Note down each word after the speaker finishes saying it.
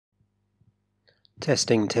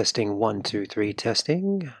Testing, testing, 1, 2, 3,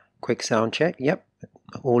 testing. Quick sound check. Yep,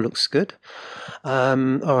 all looks good. All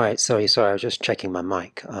right, sorry, I was just checking my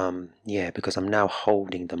mic. Yeah, because I'm now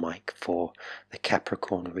holding the mic for the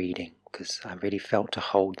Capricorn reading, because I really felt to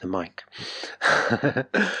hold the mic.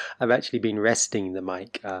 I've actually been resting the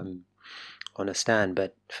mic on a stand,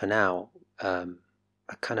 but for now, I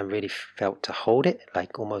kind of really felt to hold it,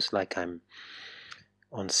 like almost like I'm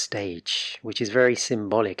on stage, which is very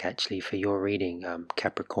symbolic actually for your reading,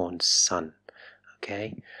 Capricorn's sun.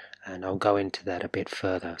 Okay, and I'll go into that a bit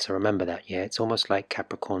further, so remember that. Yeah, it's almost like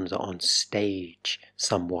Capricorns are on stage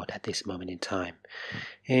somewhat at this moment in time.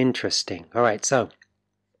 Interesting. All right, so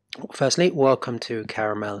firstly, welcome to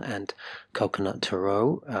Caramel and Coconut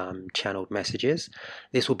Tarot channeled messages.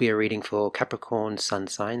 This will be a reading for Capricorn sun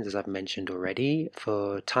signs, as I've mentioned already,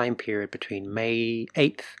 for time period between May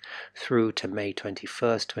 8th through to May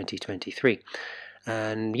 21st, 2023.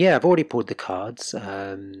 And yeah, I've already pulled the cards,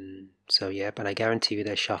 so yeah, but I guarantee you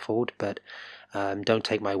they're shuffled, but don't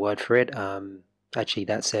take my word for it. Actually,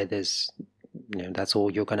 that said, there's, that's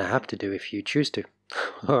all you're going to have to do if you choose to.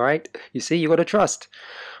 All right, you see, you got to trust.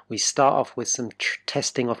 We start off with some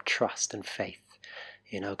testing of trust and faith,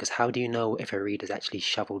 because how do you know if a reader's actually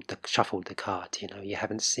shuffled the cards? You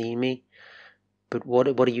haven't seen me, but what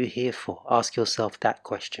are you here for? Ask yourself that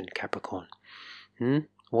question, Capricorn.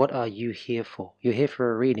 What are you here for? You're here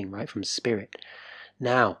for a reading, right, from Spirit.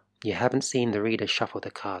 Now, you haven't seen the reader shuffle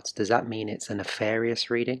the cards. Does that mean it's a nefarious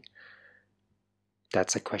reading?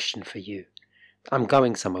 That's a question for you. I'm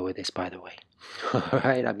going somewhere with this, by the way. All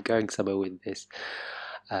right, I'm going somewhere with this.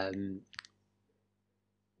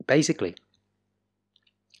 Basically,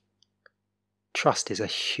 trust is a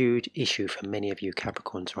huge issue for many of you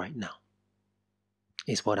Capricorns right now,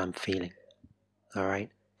 is what I'm feeling. All right,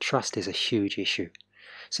 trust is a huge issue.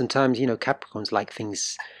 Sometimes, Capricorns like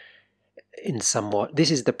things in somewhat. This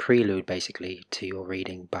is the prelude, basically, to your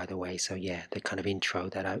reading, by the way. So yeah, the kind of intro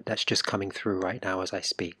that's just coming through right now as I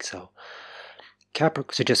speak. So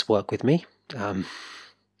so just work with me.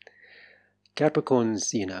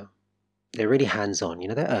 Capricorns, they're really hands-on.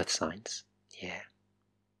 They're earth signs. Yeah.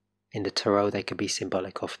 In the tarot, they can be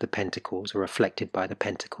symbolic of the Pentacles or reflected by the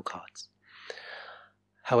Pentacle cards.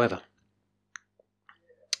 However,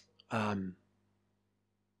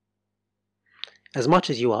 as much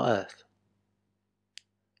as you are earth,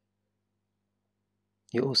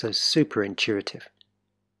 you're also super intuitive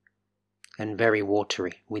and very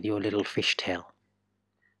watery with your little fishtail.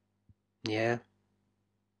 Yeah?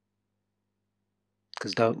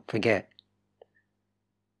 Because don't forget,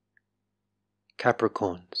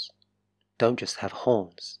 Capricorns don't just have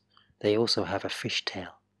horns, they also have a fishtail.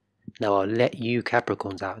 Now I'll let you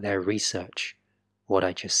Capricorns out there research what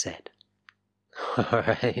I just said.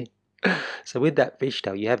 Alright? So with that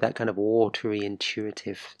fishtail, you have that kind of watery,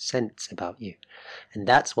 intuitive sense about you. And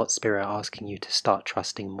that's what Spirit are asking you to start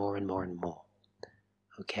trusting more and more and more.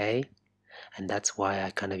 Okay? And that's why I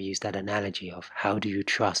kind of use that analogy of how do you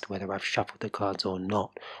trust whether I've shuffled the cards or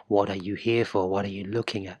not? What are you here for? What are you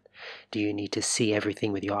looking at? Do you need to see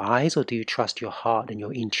everything with your eyes, or do you trust your heart and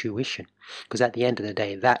your intuition? Because at the end of the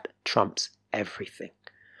day, that trumps everything.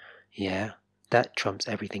 Yeah? That trumps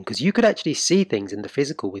everything, because you could actually see things in the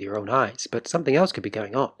physical with your own eyes, but something else could be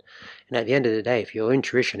going on. And at the end of the day, if your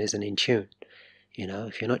intuition isn't in tune,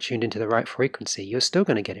 if you're not tuned into the right frequency, you're still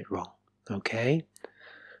going to get it wrong. Okay?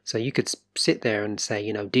 So you could sit there and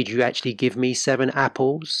say, did you actually give me 7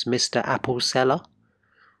 apples, Mr. Apple Seller?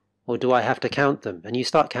 Or do I have to count them? And you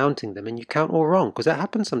start counting them and you count all wrong, because that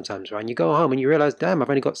happens sometimes, right? And you go home and you realize, damn, I've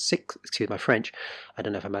only got 6, excuse my French. I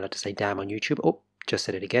don't know if I'm allowed to say damn on YouTube. Oh, just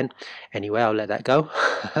said it again. Anyway, I'll let that go.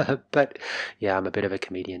 But yeah, I'm a bit of a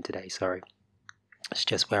comedian today, sorry. It's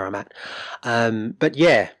just where I'm at. But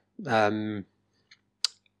yeah,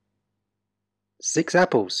 6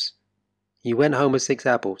 apples. You went home with 6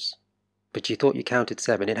 apples, but you thought you counted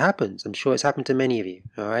 7. It happens. I'm sure it's happened to many of you,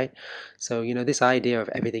 all right? So, this idea of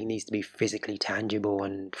everything needs to be physically tangible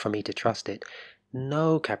and for me to trust it.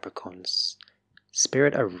 No, Capricorns.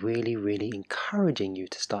 Spirit are really, really encouraging you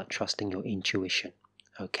to start trusting your intuition,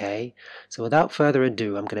 okay? So without further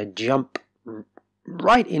ado, I'm going to jump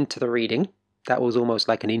right into the reading. That was almost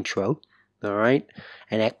like an intro, all right?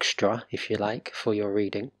 An extra, if you like, for your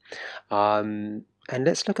reading. And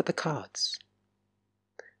let's look at the cards.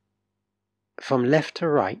 From left to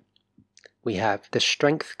right, we have the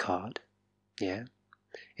Strength card. Yeah.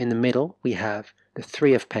 In the middle, we have the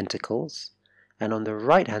 3 of Pentacles. And on the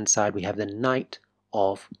right-hand side, we have the Knight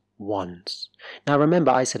of Wands. Now,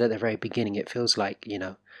 remember, I said at the very beginning, it feels like,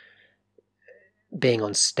 being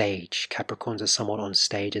on stage. Capricorns are somewhat on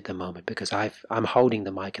stage at the moment because I'm holding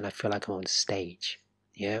the mic and I feel like I'm on stage.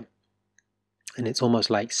 Yeah. And it's almost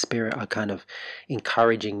like spirit are kind of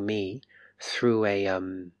encouraging me through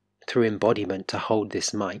through embodiment to hold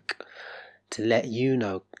this mic, to let you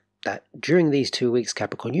know that during these 2 weeks,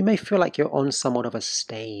 Capricorn, you may feel like you're on somewhat of a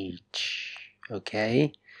stage.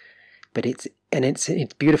 Okay? But it's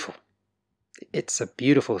beautiful. It's a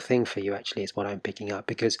beautiful thing for you, actually, is what I'm picking up,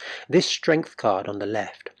 because this strength card on the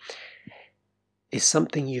left is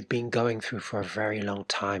something you've been going through for a very long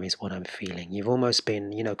time, is what I'm feeling. You've almost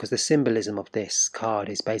been, because the symbolism of this card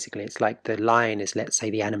is basically, it's like the lion is, let's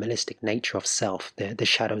say, the animalistic nature of self, the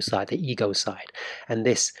shadow side, the ego side, and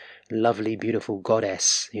this lovely, beautiful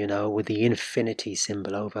goddess, with the infinity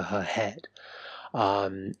symbol over her head,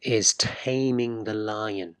 is taming the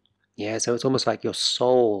lion. Yeah, so it's almost like your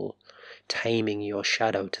soul taming your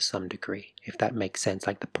shadow to some degree, if that makes sense,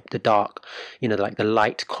 like the dark, like the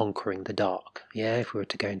light conquering the dark. Yeah, if we were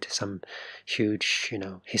to go into some huge,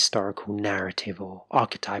 historical narrative or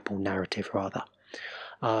archetypal narrative rather.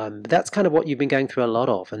 That's kind of what you've been going through a lot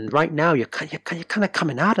of, and right now you're kind of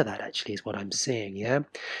coming out of that, actually, is what I'm seeing. Yeah,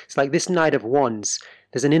 it's like this Knight of Wands.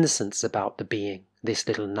 There's an innocence about the being, this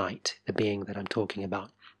little knight, the being that I'm talking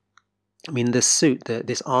about. I mean, this suit,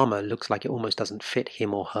 this armor looks like it almost doesn't fit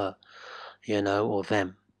him or her, or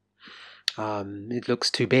them. It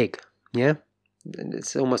looks too big. Yeah,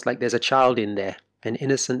 it's almost like there's a child in there, an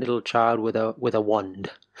innocent little child with a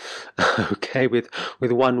wand. Okay, with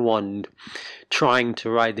one wand, trying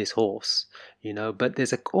to ride this horse. But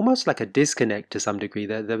there's almost like a disconnect to some degree.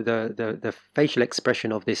 The facial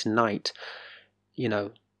expression of this knight,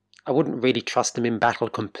 I wouldn't really trust him in battle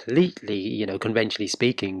completely, conventionally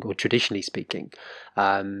speaking or traditionally speaking,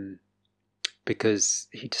 because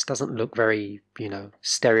he just doesn't look very,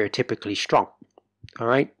 stereotypically strong. All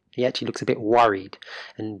right? He actually looks a bit worried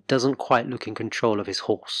and doesn't quite look in control of his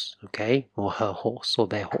horse, okay? Or her horse, or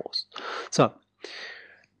their horse. So,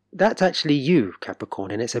 that's actually you,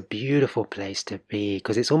 Capricorn, and it's a beautiful place to be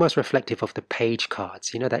because it's almost reflective of the page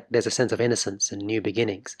cards. That there's a sense of innocence and new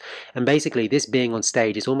beginnings. And basically, this being on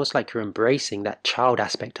stage is almost like you're embracing that child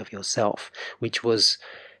aspect of yourself, which was,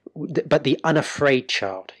 but the unafraid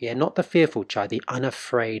child. Yeah, not the fearful child, the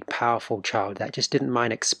unafraid, powerful child that just didn't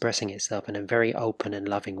mind expressing itself in a very open and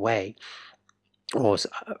loving way, or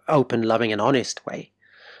open, loving, and honest way.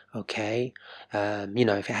 Okay,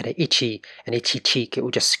 if it had an itchy cheek, it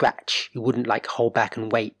would just scratch. You wouldn't like hold back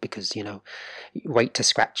and wait because wait to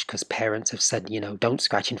scratch because parents have said don't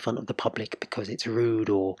scratch in front of the public because it's rude,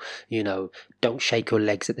 or don't shake your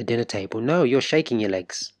legs at the dinner table. No, you're shaking your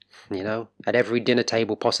legs, at every dinner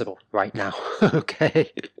table possible right now.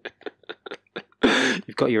 Okay.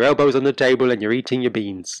 You've got your elbows on the table and you're eating your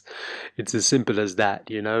beans. It's as simple as that.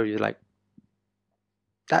 You're like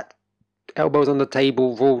that. Elbows on the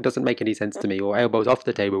table rule doesn't make any sense to me, or elbows off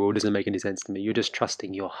the table rule doesn't make any sense to me. You're just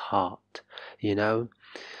trusting your heart,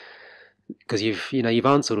 because you've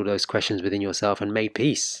answered all those questions within yourself and made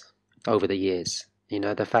peace over the years.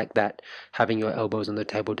 The fact that having your elbows on the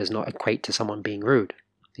table does not equate to someone being rude.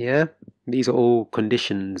 Yeah, these are all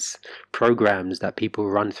conditions, programs that people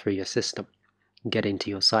run through your system, get into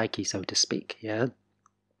your psyche, so to speak. Yeah.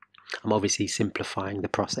 I'm obviously simplifying the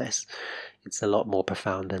process. It's a lot more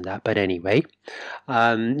profound than that. But anyway,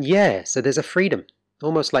 so there's a freedom.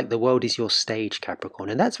 Almost like the world is your stage, Capricorn.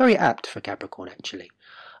 And that's very apt for Capricorn, actually.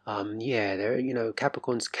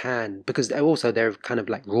 Capricorns can, because they're kind of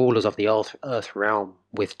like rulers of the earth realm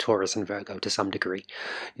with Taurus and Virgo to some degree.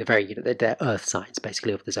 They're earth signs,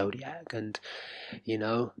 basically, of the zodiac. And,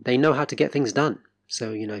 they know how to get things done.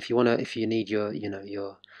 So, if you need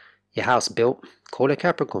your house built, call a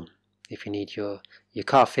Capricorn. If you need your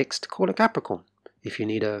car fixed, call a Capricorn. If you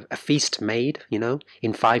need a feast made,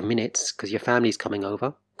 in 5 minutes because your family's coming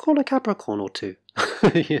over, call a Capricorn or two.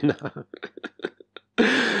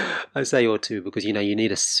 I say or two because, you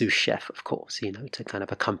need a sous chef, of course, to kind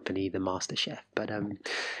of accompany the master chef. But, and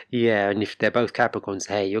if they're both Capricorns,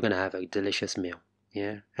 hey, you're going to have a delicious meal.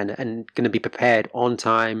 Yeah, and going to be prepared on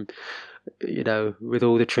time, with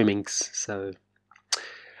all the trimmings. So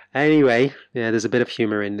anyway, there's a bit of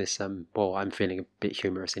humor in this. I'm feeling a bit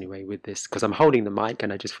humorous anyway with this because I'm holding the mic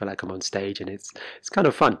and I just feel like I'm on stage and it's kind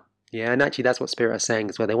of fun. Yeah, and actually that's what Spirit are saying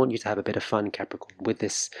as well. They want you to have a bit of fun, Capricorn, with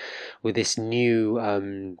this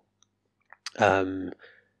new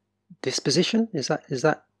disposition. Is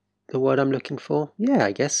that the word I'm looking for? Yeah,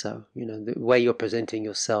 I guess so. The way you're presenting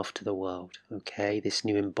yourself to the world. Okay, this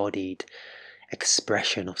new embodied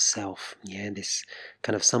expression of self. Yeah, this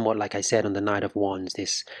kind of somewhat, like I said on the Knight of Wands,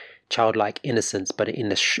 this childlike innocence, but in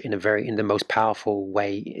the most powerful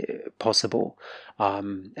way possible,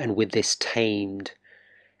 and with this taming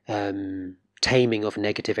of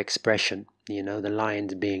negative expression. The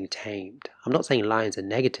lions being tamed. I'm not saying lions are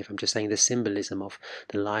negative. I'm just saying the symbolism of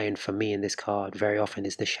the lion for me in this card very often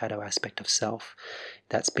is the shadow aspect of self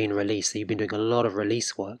that's been released. So you've been doing a lot of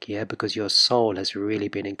release work, yeah, because your soul has really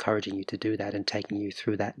been encouraging you to do that and taking you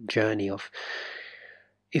through that journey of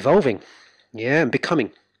evolving, yeah, and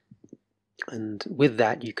becoming. And with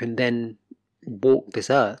that, you can then walk this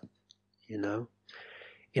earth, in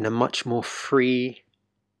a much more free,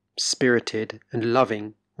 spirited, and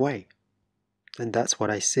loving way. And that's what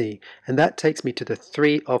I see. And that takes me to the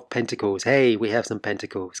Three of Pentacles. Hey, we have some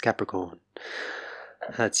Pentacles, Capricorn.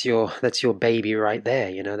 That's your baby right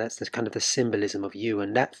there. That's the kind of the symbolism of you.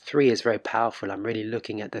 And that three is very powerful. I'm really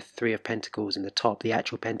looking at the Three of Pentacles in the top, the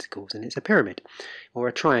actual Pentacles, and it's a pyramid or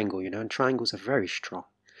a triangle. And triangles are very strong.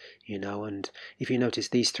 And if you notice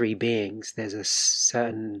these three beings, there's a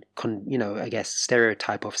certain, I guess,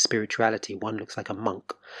 stereotype of spirituality. One looks like a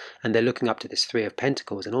monk, and they're looking up to this Three of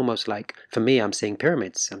Pentacles, and almost like, for me, I'm seeing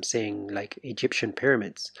pyramids. I'm seeing like Egyptian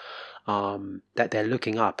pyramids, that they're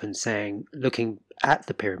looking up and looking at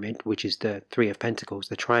the pyramid, which is the Three of Pentacles,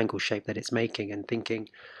 the triangle shape that it's making, and thinking,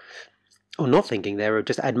 or not thinking, they're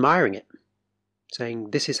just admiring it,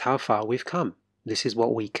 saying, this is how far we've come. This is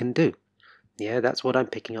what we can do. Yeah, that's what I'm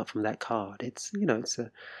picking up from that card. It's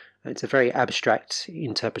a very abstract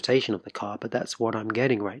interpretation of the card, but that's what I'm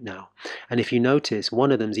getting right now. And if you notice,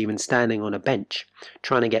 one of them's even standing on a bench,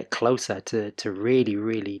 trying to get closer to really,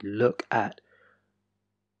 really look at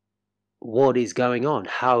what is going on.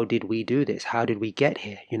 How did we do this? How did we get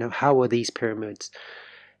here? How are these pyramids?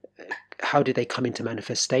 How did they come into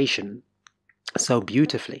manifestation so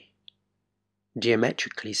beautifully,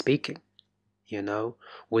 geometrically speaking?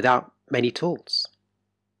 Without many tools.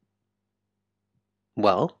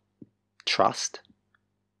 Well, trust,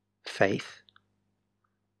 faith,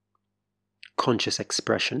 conscious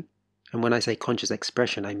expression. And when I say conscious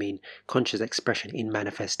expression, I mean conscious expression in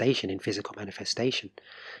manifestation, in physical manifestation.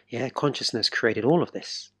 Yeah, consciousness created all of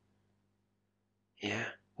this. Yeah,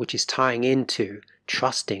 which is tying into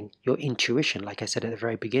trusting your intuition, like I said at the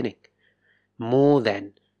very beginning, more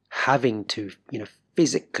than having to,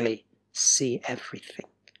 physically see everything.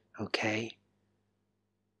 Okay?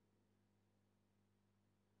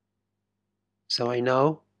 So I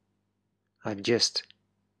know I've just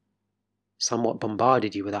somewhat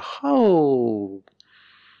bombarded you with a whole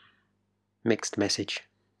mixed message.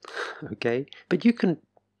 Okay? But you can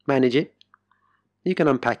manage it. You can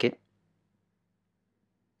unpack it.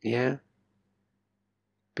 Yeah?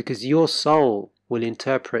 Because your soul will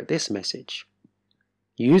interpret this message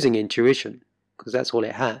using intuition, because that's all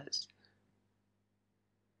it has.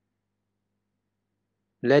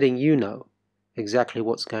 Letting you know exactly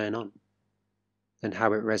what's going on and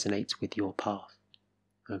how it resonates with your path.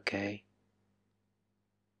 Okay?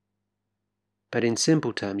 But in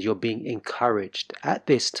simple terms, you're being encouraged at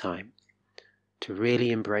this time to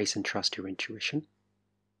really embrace and trust your intuition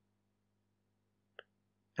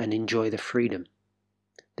and enjoy the freedom,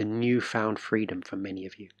 the newfound freedom for many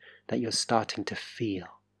of you that you're starting to feel.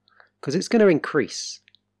 Because it's going to increase.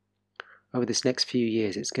 Over this next few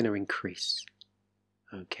years, it's going to increase.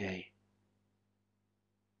 Okay.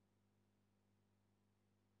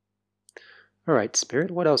 Alright,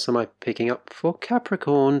 Spirit, what else am I picking up for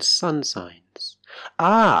Capricorn sun signs?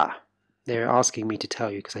 They're asking me to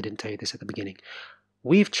tell you, because I didn't tell you this at the beginning.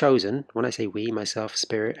 We've chosen, when I say we, myself,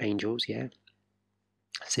 Spirit, angels, yeah,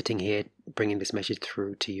 sitting here bringing this message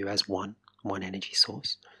through to you as one energy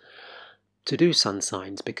source, to do sun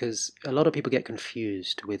signs, because a lot of people get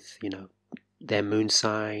confused with, their moon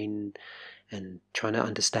sign, and trying to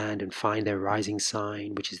understand and find their rising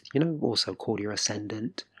sign, which is, also called your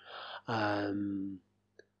ascendant,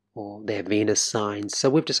 or their Venus signs. So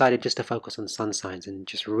we've decided just to focus on sun signs and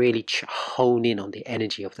just really hone in on the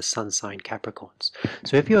energy of the sun sign Capricorns.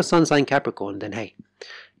 So if you're a sun sign Capricorn, then hey,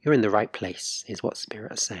 you're in the right place, is what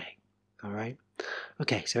Spirit is saying. All right?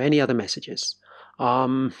 Okay, so any other messages?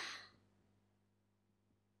 All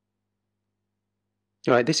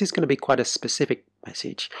right, this is going to be quite a specific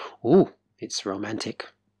message. Ooh, it's romantic.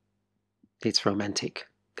 It's romantic.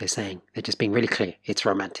 They're saying, they're just being really clear. It's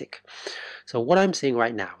romantic. So what I'm seeing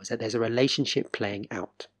right now is that there's a relationship playing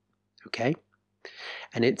out. Okay?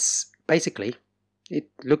 And it's basically, it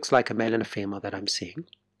looks like a male and a female that I'm seeing.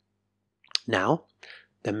 Now,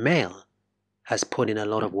 the male has put in a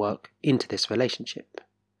lot of work into this relationship.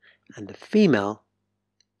 And the female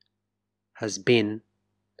has been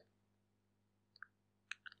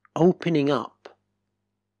opening up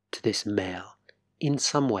to this male in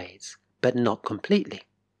some ways, but not completely.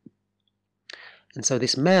 And so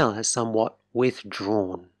this male has somewhat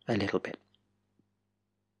withdrawn a little bit.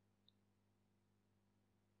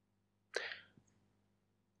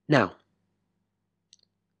 Now,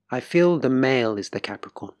 I feel the male is the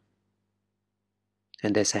Capricorn.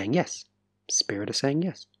 And they're saying yes. Spirit is saying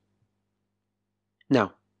yes.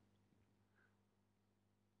 Now,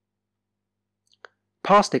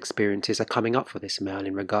 past experiences are coming up for this male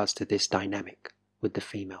in regards to this dynamic with the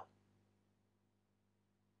female.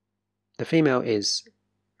 The female is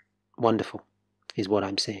wonderful, is what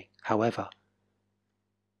I'm seeing. However,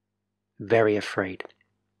 very afraid.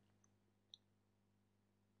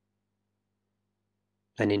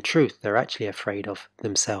 And in truth, they're actually afraid of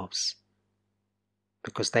themselves,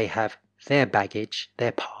 because they have their baggage,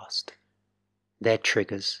 their past, their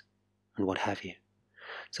triggers, and what have you.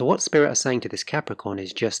 So what Spirit are saying to this Capricorn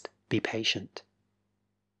is just be patient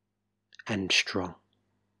and strong,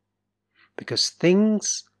 because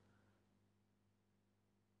things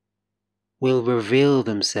will reveal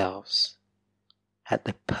themselves at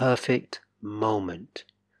the perfect moment.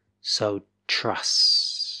 So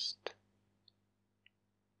trust.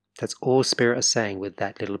 That's all Spirit is saying with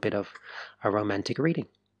that little bit of a romantic reading.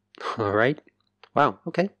 All right? Wow,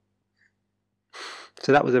 okay.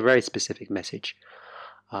 So that was a very specific message.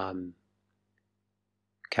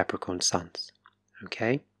 Capricorn Suns.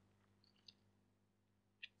 Okay?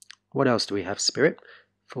 What else do we have, Spirit,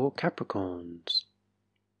 for Capricorns?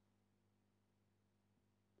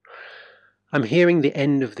 I'm hearing the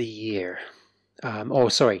end of the year.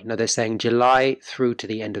 They're saying July through to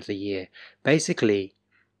the end of the year. Basically,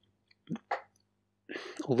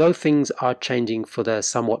 although things are changing for the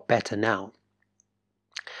somewhat better now,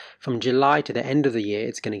 from July to the end of the year,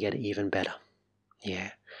 it's going to get even better.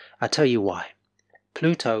 Yeah, I'll tell you why.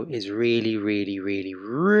 Pluto is really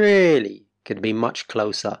going to be much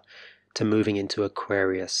closer to moving into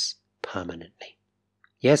Aquarius permanently.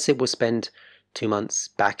 Yes, it will spend 2 months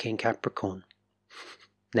back in Capricorn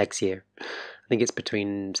next year. I think it's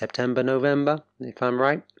between September, November, if I'm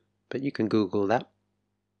right, but you can Google that.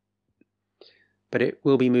 But it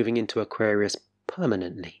will be moving into Aquarius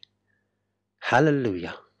permanently.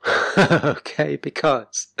 Hallelujah. Okay,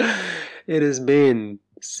 because it has been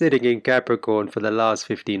sitting in Capricorn for the last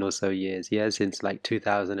 15 or so years, yeah, since like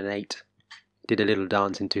 2008. Did a little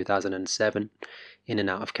dance in 2007, in and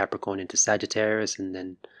out of Capricorn into Sagittarius, and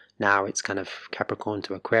then now it's kind of Capricorn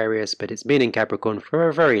to Aquarius, but it's been in Capricorn for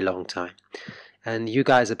a very long time. And you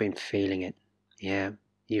guys have been feeling it, yeah.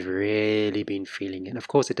 You've really been feeling it. Of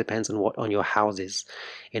course, it depends on your houses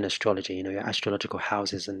in astrology, your astrological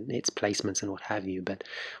houses and its placements and what have you. But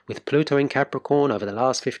with Pluto in Capricorn over the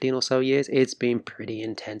last 15 or so years, it's been pretty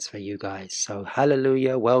intense for you guys. So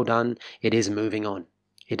hallelujah, well done. It is moving on.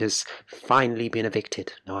 It has finally been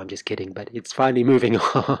evicted. No, I'm just kidding, but it's finally moving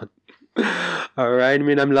on. All right, I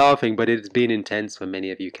mean, I'm laughing, but it's been intense for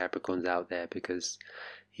many of you Capricorns out there because,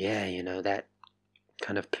 yeah, that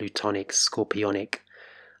kind of Plutonic, Scorpionic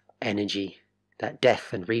energy, that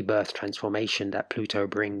death and rebirth transformation that Pluto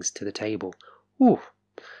brings to the table. Ooh.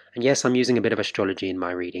 And yes, I'm using a bit of astrology in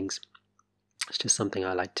my readings. It's just something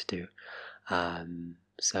I like to do.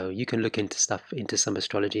 So you can look into some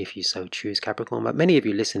astrology if you so choose, Capricorn. But many of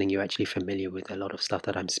you listening, you're actually familiar with a lot of stuff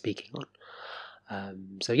that I'm speaking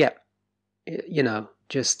on. So yeah,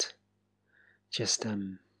 just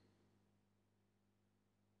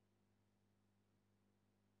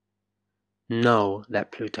know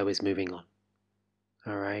that Pluto is moving on.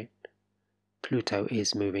 All right, Pluto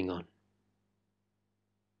is moving on.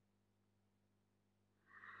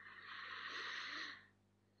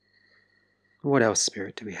 What else,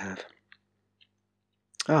 Spirit, do we have?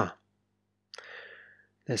 They're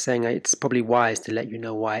saying it's probably wise to let you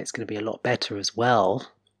know why it's going to be a lot better as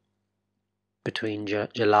well between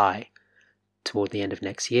July toward the end of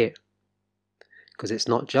next year. Because it's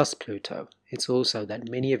not just Pluto, it's also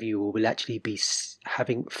that many of you will actually be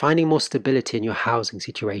finding more stability in your housing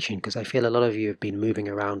situation, because I feel a lot of you have been moving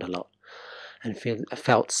around a lot and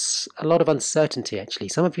felt a lot of uncertainty actually.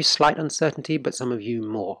 Some of you slight uncertainty, but some of you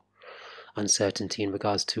more uncertainty in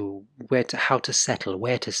regards to where to settle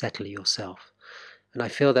yourself. And I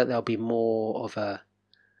feel that there'll be more of a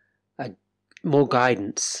more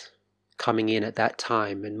guidance coming in at that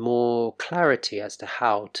time, and more clarity as to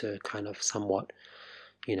how to kind of somewhat,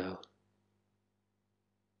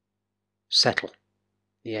 settle,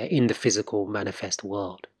 in the physical manifest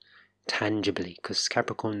world, tangibly, because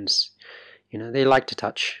Capricorns, they like to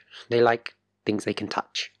touch. They like things they can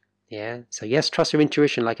touch. Yeah, so yes, trust your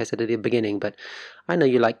intuition, like I said at the beginning, but I know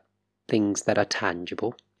you like things that are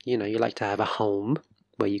tangible. You like to have a home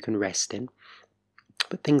where you can rest in.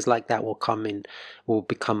 But things like that will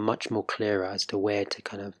become much more clearer as to where to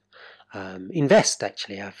kind of invest.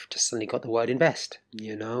 Actually, I've just suddenly got the word invest.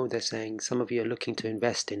 They're saying some of you are looking to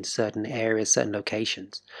invest in certain areas, certain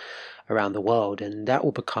locations around the world, and that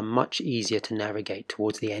will become much easier to navigate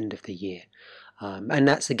towards the end of the year. And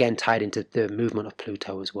that's again tied into the movement of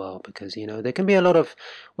Pluto as well, because there can be a lot of,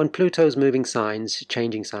 when Pluto's moving signs,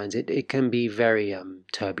 changing signs, it can be very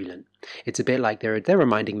turbulent. It's a bit like they're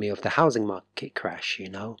reminding me of the housing market crash,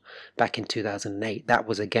 back in 2008. That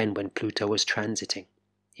was again when Pluto was transiting.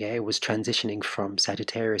 Yeah, it was transitioning from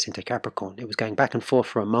Sagittarius into Capricorn. It was going back and forth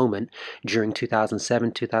for a moment during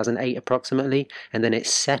 2007, 2008 approximately, and then it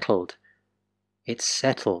settled. It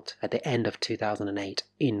settled at the end of 2008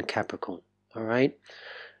 in Capricorn. All right,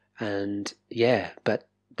 and yeah, but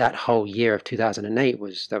that whole year of 2008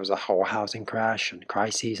 there was a whole housing crash and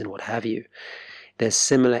crises and what have you. There's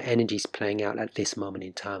similar energies playing out at this moment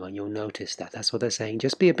in time, and you'll notice that. That's what they're saying.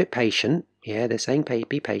 Just be a bit patient. Yeah, they're saying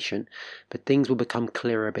be patient, but things will become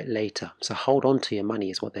clearer a bit later. So hold on to your money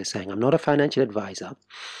is what they're saying. I'm not a financial advisor.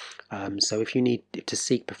 So if you need to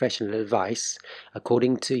seek professional advice,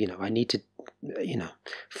 according to, I need to,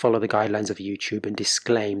 follow the guidelines of YouTube and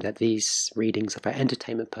disclaim that these readings are for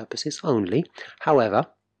entertainment purposes only. However,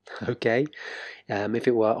 okay, if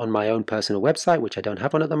it were on my own personal website, which I don't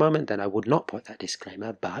have one at the moment, then I would not put that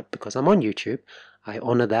disclaimer. But because I'm on YouTube, I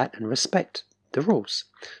honor that and respect the rules.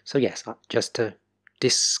 So yes, just to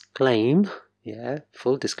disclaim,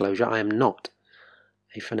 full disclosure, I am not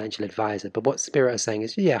a financial advisor. But what Spirit is saying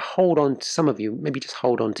is, hold on to, some of you, maybe just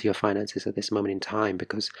hold on to your finances at this moment in time,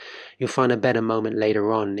 because you'll find a better moment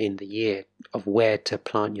later on in the year of where to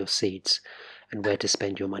plant your seeds and where to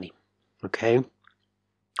spend your money. Okay?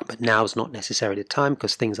 But now's not necessarily the time,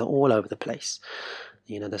 because things are all over the place.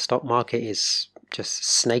 The stock market is just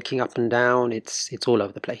snaking up and down. It's all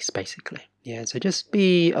over the place, basically. Yeah, so just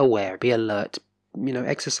be aware, be alert.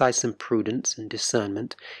 Exercise some prudence and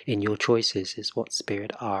discernment in your choices is what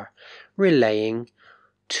Spirit are relaying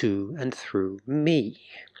to and through me.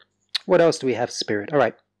 What else do we have, Spirit? All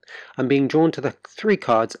right, I'm being drawn to the 3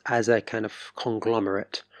 cards as a kind of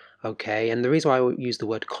conglomerate. Okay, and the reason why I use the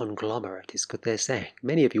word conglomerate is because they're saying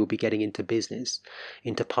many of you will be getting into business,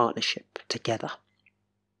 into partnership together.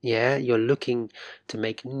 Yeah, you're looking to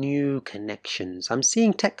make new connections. I'm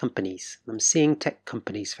seeing tech companies.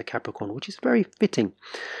 For Capricorn, which is very fitting.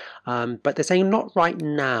 But they're saying not right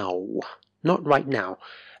now. Not right now.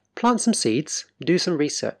 Plant some seeds, do some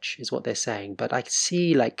research is what they're saying. But I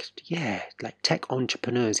see like tech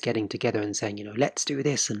entrepreneurs getting together and saying, let's do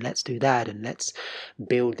this and let's do that and let's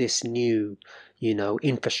build this new,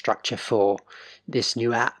 infrastructure for this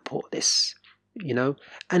new app or this.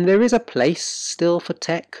 And there is a place still for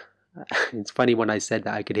tech. It's funny when I said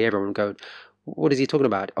that, I could hear everyone go, what is he talking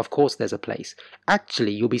about? Of course there's a place.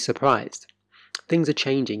 Actually, you'll be surprised. Things are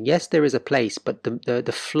changing. Yes, there is a place, but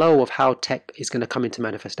the flow of how tech is going to come into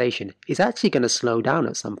manifestation is actually going to slow down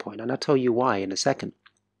at some point. And I'll tell you why in a second.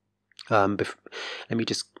 Let me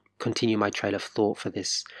just continue my trail of thought for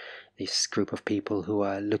this group of people who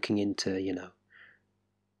are looking into,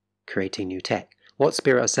 creating new tech. What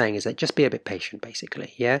Spirit are saying is that just be a bit patient,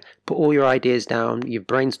 basically. Yeah, put all your ideas down. You've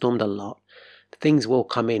brainstormed a lot. Things will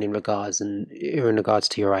come in regards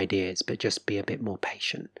to your ideas, but just be a bit more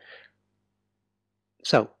patient.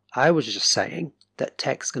 So I was just saying that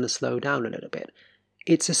tech's going to slow down a little bit.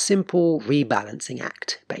 It's a simple rebalancing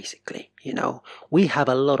act, basically. We have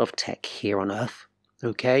a lot of tech here on Earth,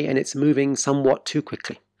 okay, and it's moving somewhat too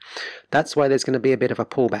quickly. That's why there's going to be a bit of a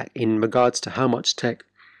pullback in regards to how much tech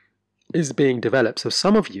is being developed. So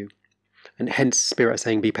some of you, and hence Spirit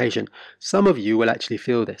saying be patient, some of you will actually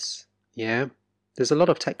feel this. Yeah, there's a lot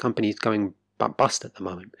of tech companies going bust at the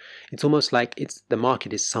moment. It's almost like the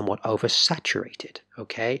market is somewhat oversaturated.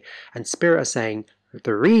 Okay, and Spirit are saying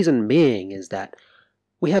the reason being is that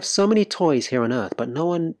we have so many toys here on Earth, but no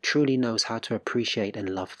one truly knows how to appreciate and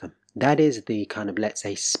love them. That is the kind of, let's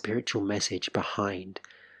say, spiritual message behind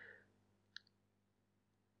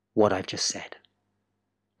what I've just said.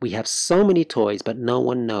 We have so many toys, but no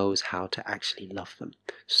one knows how to actually love them.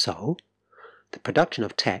 So, the production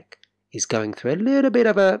of tech is going through a little bit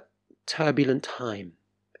of a turbulent time,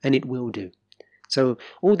 and it will do. So,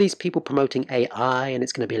 all these people promoting AI, and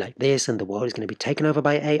it's going to be like this, and the world is going to be taken over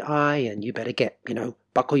by AI, and you better get,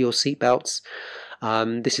 buckle your seatbelts.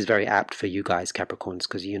 This is very apt for you guys, Capricorns,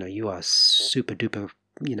 because, you are super duper,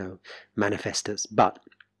 manifestors. But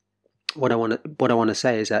what I want to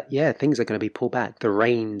say is that things are going to be pulled back. The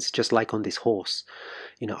reins, just like on this horse,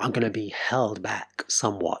 are going to be held back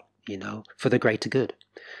somewhat, for the greater good.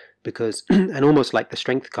 Because and almost like the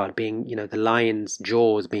strength card being, the lion's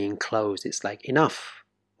jaws being closed, it's like enough.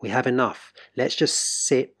 We have enough. Let's just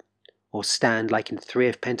sit or stand like in Three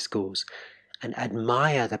of Pentacles and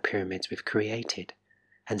admire the pyramids we've created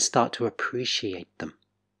and start to appreciate them.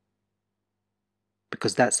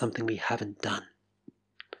 Because that's something we haven't done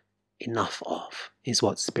enough of, is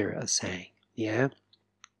what Spirit is saying. Yeah?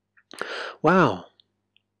 Wow.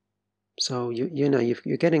 So, you know,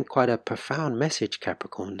 you're getting quite a profound message,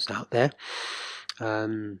 Capricorns, out there.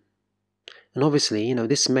 And obviously, you know,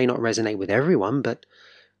 this may not resonate with everyone, but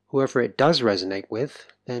whoever it does resonate with,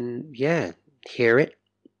 then yeah, hear it,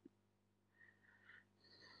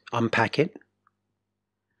 unpack it,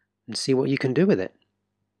 and see what you can do with it.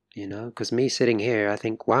 You know, because me sitting here, I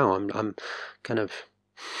think, wow, I'm kind of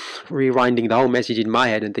rewinding the whole message in my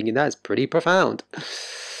head and thinking that's pretty profound.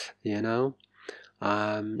 You know,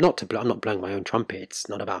 I'm not blowing my own trumpet. It's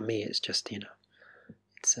not about me. It's just, you know,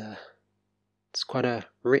 it's quite a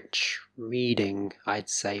rich reading, I'd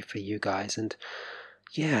say, for you guys. And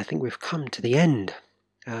yeah, I think we've come to the end.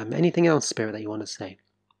 Anything else, Spirit, that you want to say?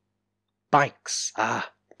 Bikes.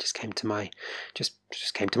 Just came to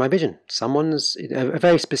my vision. Someone's a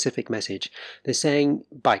very specific message. They're saying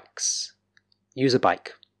bikes. Use a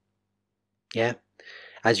bike. Yeah.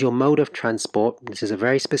 As your mode of transport, this is a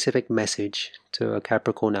very specific message to a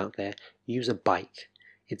Capricorn out there. Use a bike.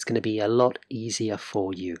 It's going to be a lot easier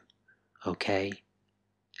for you. Okay?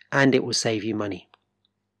 And it will save you money.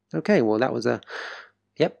 Okay, well that was a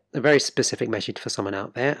very specific message for someone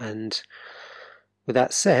out there. And with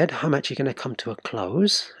that said, I'm actually going to come to a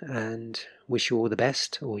close and wish you all the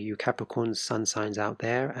best, all you Capricorn sun signs out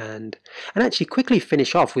there, and actually quickly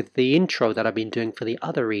finish off with the intro that I've been doing for the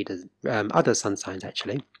other readers, other sun signs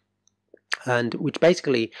actually, and which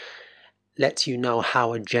basically lets you know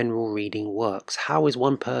how a general reading works. How is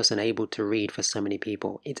one person able to read for so many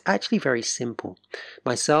people? It's actually very simple.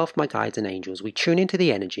 Myself, my guides and angels, we tune into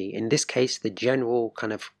the energy, in this case the general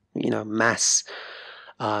kind of, you know, mass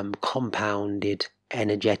compounded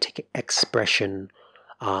energetic expression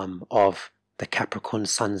of the Capricorn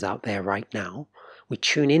suns out there right now. We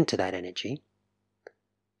tune into that energy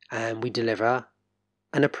and we deliver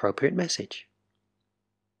an appropriate message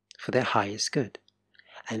for their highest good.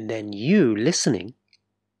 And then you listening,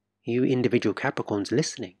 you individual Capricorns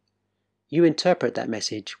listening, you interpret that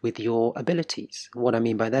message with your abilities. What I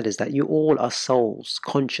mean by that is that you all are souls,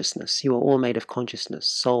 consciousness. You are all made of consciousness,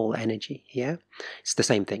 soul energy. Yeah, it's the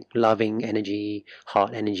same thing. Loving energy,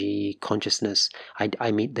 heart energy, consciousness.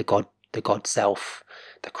 I meet the God self,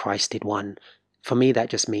 the Christed one. For me, that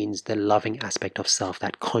just means the loving aspect of self,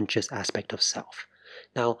 that conscious aspect of self.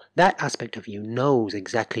 Now, that aspect of you knows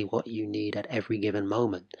exactly what you need at every given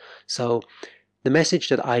moment. So the message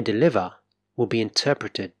that I deliver will be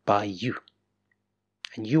interpreted by you.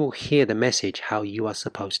 And you will hear the message how you are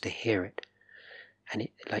supposed to hear it. And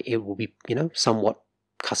it will be, you know, somewhat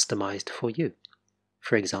customized for you.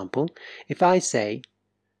 For example, if I say,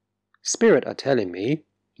 Spirit are telling me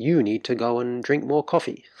you need to go and drink more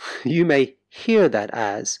coffee, you may hear that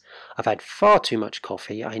as, I've had far too much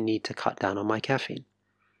coffee, I need to cut down on my caffeine.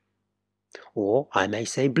 Or I may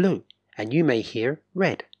say blue, and you may hear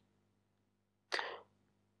red.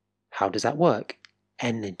 How does that work?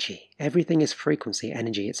 Energy. Everything is frequency,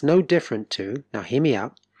 energy. It's no different to, now hear me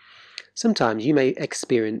out, sometimes you may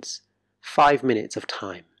experience 5 minutes of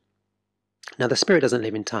time. Now the Spirit doesn't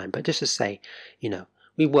live in time, but just to say, you know,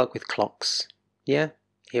 we work with clocks, yeah,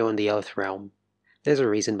 here on the earth realm. There's a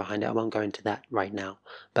reason behind it. I won't go into that right now,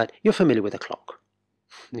 but you're familiar with a clock,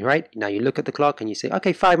 right? Now you look at the clock and you say,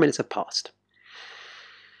 okay, 5 minutes have passed.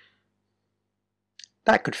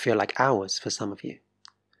 That could feel like hours for some of you.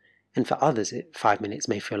 And for others, 5 minutes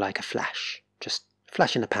may feel like a flash, just a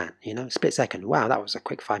flash in the pan, you know, split second. Wow, that was a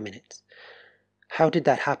quick 5 minutes. How did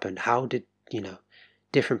that happen? How did, you know,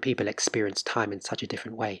 different people experience time in such a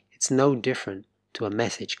different way? It's no different to a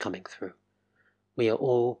message coming through. We are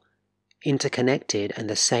all interconnected and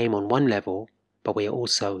the same on one level, but we are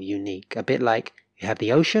also unique. A bit like you have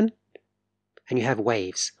the ocean and you have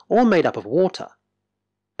waves, all made up of water,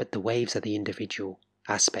 but the waves are the individual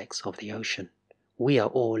aspects of the ocean. We are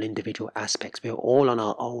all individual aspects. We are all on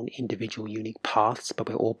our own individual unique paths, but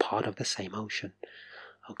we're all part of the same ocean.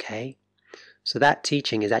 Okay? So that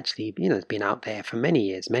teaching is actually, you know, it's been out there for many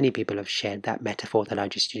years. Many people have shared that metaphor that I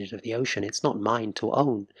just used of the ocean. It's not mine to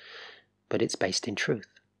own, but it's based in truth.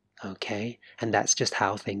 Okay? And that's just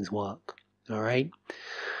how things work. All right?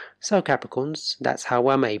 So Capricorns, that's how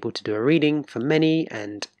I'm able to do a reading for many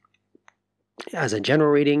and as a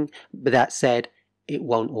general reading. But that said, it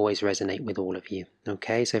won't always resonate with all of you.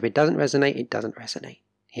 Okay? So if it doesn't resonate, it doesn't resonate.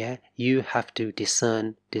 Yeah? You have to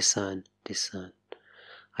discern, discern, discern.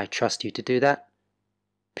 I trust you to do that.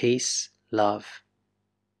 Peace, love,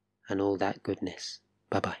 and all that goodness.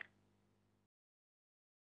 Bye bye.